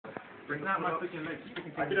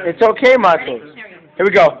It's okay, Matos. Here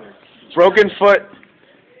we go. Broken foot.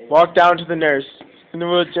 Walk down to the nurse. In the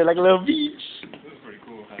wheelchair like a little beach. This is pretty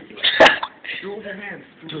cool. Do it with your hands.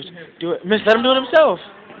 Do it. Miss, let him do it himself.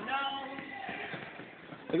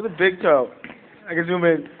 Look at the big toe. I can zoom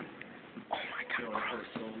in. Oh my God.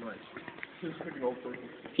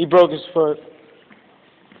 He broke his foot.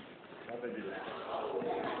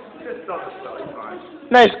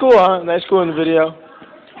 Nice school, huh? Nice school in the video.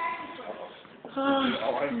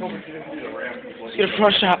 Let's get a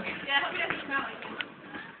front shot.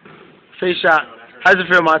 Face shot. How's it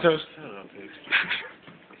feel, Matos?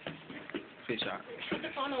 Face shot. Put the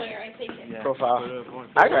phone away or I take it. Yeah. Profile.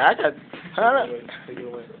 I got.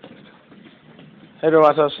 Hey,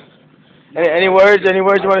 Matos. Any words you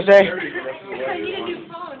want to say? I need a new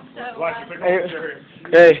phone, so.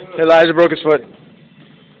 Hey, Elijah broke his foot.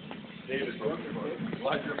 They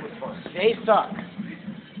suck.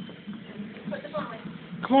 Put the phone away.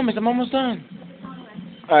 Come on, miss, I'm almost done.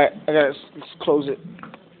 Alright, let's close it.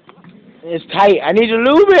 It's tight. I need to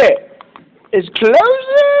lube it. It's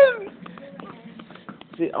closing.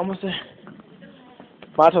 See, almost there.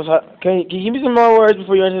 Matos, can you give me some more words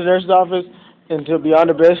before you enter the nurse's office until beyond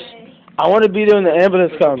abyss? I want to be there when the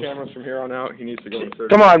ambulance comes. No cameras from here on out. He needs to go to surgery.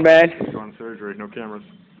 Come on, man. Go on surgery. No cameras.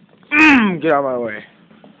 Get out of my way.